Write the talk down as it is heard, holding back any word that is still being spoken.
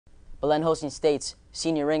Belen hosting State's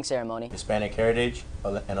senior ring ceremony. Hispanic Heritage,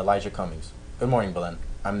 and Elijah Cummings. Good morning, Belen.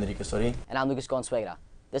 I'm Enrique Sori. And I'm Lucas Consuegra.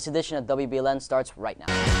 This edition of WBLN starts right now.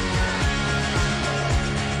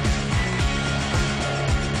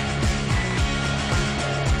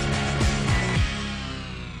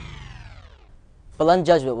 Belen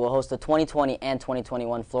Jesuit will host the 2020 and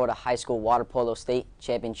 2021 Florida High School Water Polo State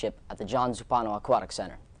Championship at the John Zupano Aquatic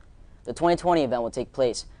Center. The 2020 event will take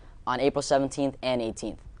place on April 17th and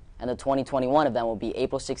 18th, and the 2021 event will be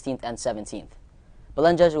April 16th and 17th.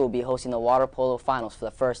 Belen Jesuit will be hosting the water polo finals for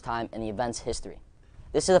the first time in the event's history.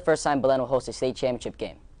 This is the first time Belen will host a state championship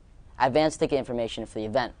game. Advanced ticket information for the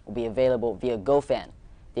event will be available via GoFan,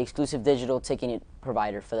 the exclusive digital ticketing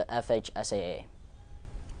provider for the FHSAA.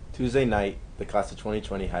 Tuesday night, the class of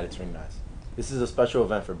 2020 had its ring mass. This is a special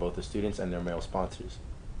event for both the students and their male sponsors.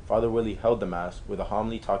 Father Willie held the mass with a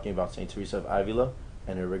homily talking about St. Teresa of Avila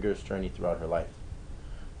and her rigorous journey throughout her life.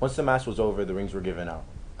 Once the mass was over, the rings were given out.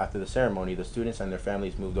 After the ceremony, the students and their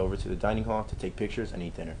families moved over to the dining hall to take pictures and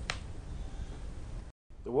eat dinner.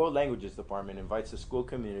 The World Languages Department invites the school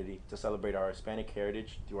community to celebrate our Hispanic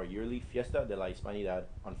heritage through our yearly Fiesta de la Hispanidad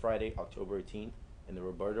on Friday, October 18th in the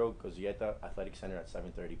Roberto Goizueta Athletic Center at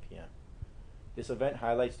 7:30 p.m. This event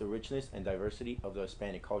highlights the richness and diversity of the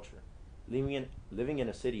Hispanic culture. Living in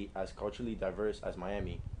a city as culturally diverse as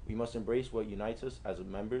Miami, we must embrace what unites us as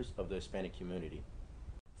members of the Hispanic community.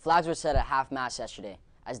 Flags were set at half-mast yesterday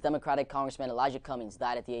as Democratic Congressman Elijah Cummings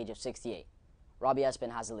died at the age of 68. Robbie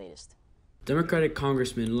Espin has the latest. Democratic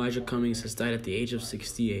Congressman Elijah Cummings has died at the age of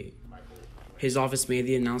 68. His office made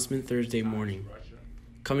the announcement Thursday morning.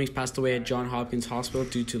 Cummings passed away at Johns Hopkins Hospital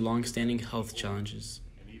due to long-standing health challenges.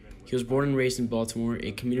 He was born and raised in Baltimore,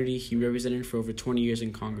 a community he represented for over 20 years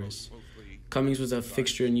in Congress. Cummings was a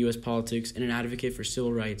fixture in U.S. politics and an advocate for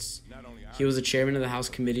civil rights. He was the chairman of the House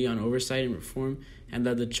Committee on Oversight and Reform and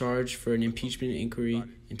led the charge for an impeachment inquiry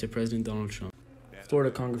into President Donald Trump. Florida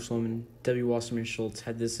Congresswoman Debbie Wasserman Schultz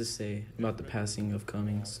had this to say about the passing of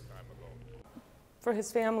Cummings. For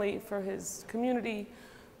his family, for his community,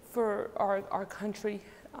 for our country,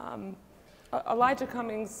 Elijah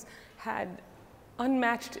Cummings had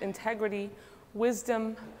unmatched integrity,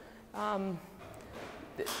 wisdom.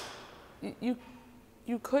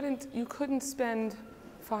 You couldn't spend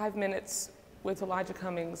 5 minutes with Elijah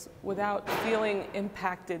Cummings without feeling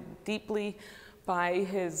impacted deeply by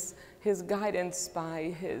his guidance,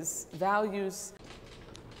 by his values.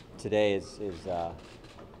 Today is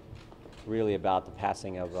really about the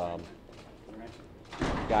passing of a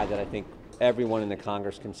guy that I think everyone in the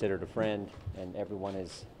Congress considered a friend, and everyone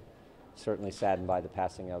is certainly saddened by the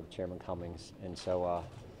passing of Chairman Cummings. And so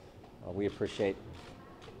we appreciate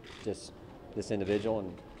just this individual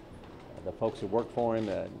and the folks who worked for him,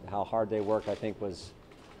 and how hard they work, I think, was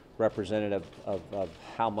representative of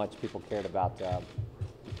how much people cared about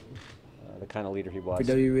the kind of leader he was. For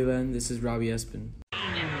WBLN, this is Robbie Espin.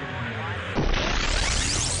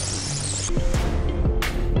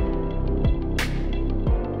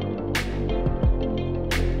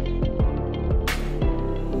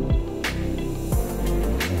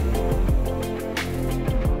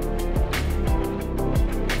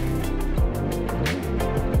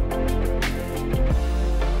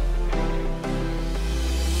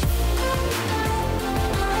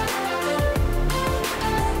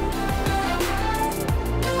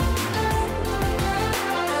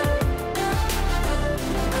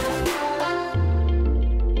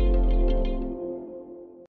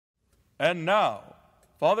 And now,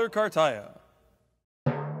 Father Cartaya.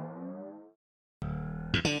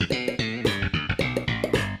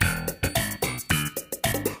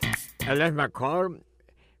 I left my car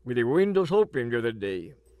with the windows open the other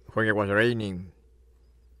day when it was raining.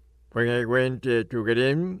 When I went to get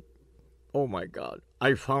in, oh my God,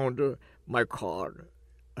 I found my car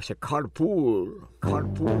as a carpool.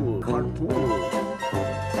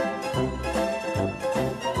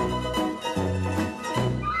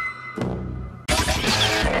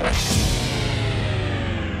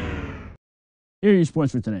 Here are your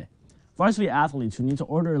sports for today. Varsity athletes who need to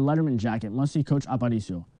order a Letterman jacket must see Coach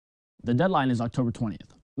Aparicio. The deadline is October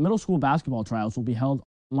 20th. Middle school basketball trials will be held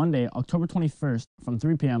Monday, October 21st from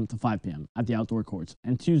 3 p.m. to 5 p.m. at the outdoor courts,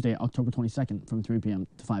 and Tuesday, October 22nd from 3 p.m.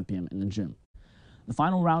 to 5 p.m. in the gym. The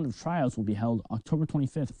final round of trials will be held October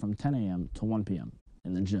 25th from 10 a.m. to 1 p.m.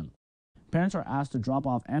 in the gym. Parents are asked to drop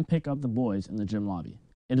off and pick up the boys in the gym lobby.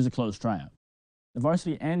 It is a closed tryout. The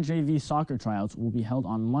varsity and JV soccer tryouts will be held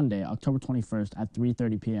on Monday, October 21st at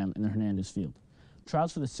 3:30 p.m. in the Hernandez Field.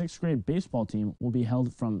 Tryouts for the 6th grade baseball team will be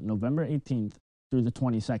held from November 18th through the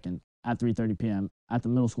 22nd at 3:30 p.m. at the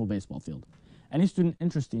middle school baseball field. Any student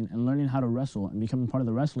interested in learning how to wrestle and becoming part of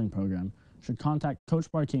the wrestling program should contact Coach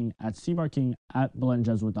Barking at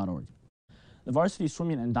cbarking@belenjesuit.org. The varsity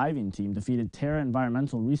swimming and diving team defeated Terra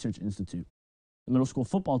Environmental Research Institute. The middle school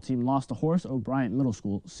football team lost to Horace O'Brien Middle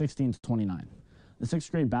School 16-29. The 6th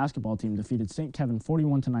grade basketball team defeated St. Kevin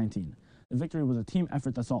 41-19. The victory was a team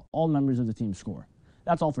effort that saw all members of the team score.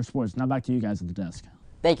 That's all for sports. Now back to you guys at the desk.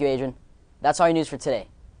 Thank you, Adrian. That's all your news for today.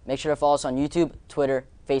 Make sure to follow us on YouTube, Twitter,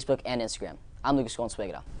 Facebook, and Instagram. I'm Lucas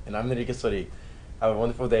Gonzalez. And I'm Enrique Sori. Have a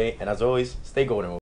wonderful day, and as always, stay golden.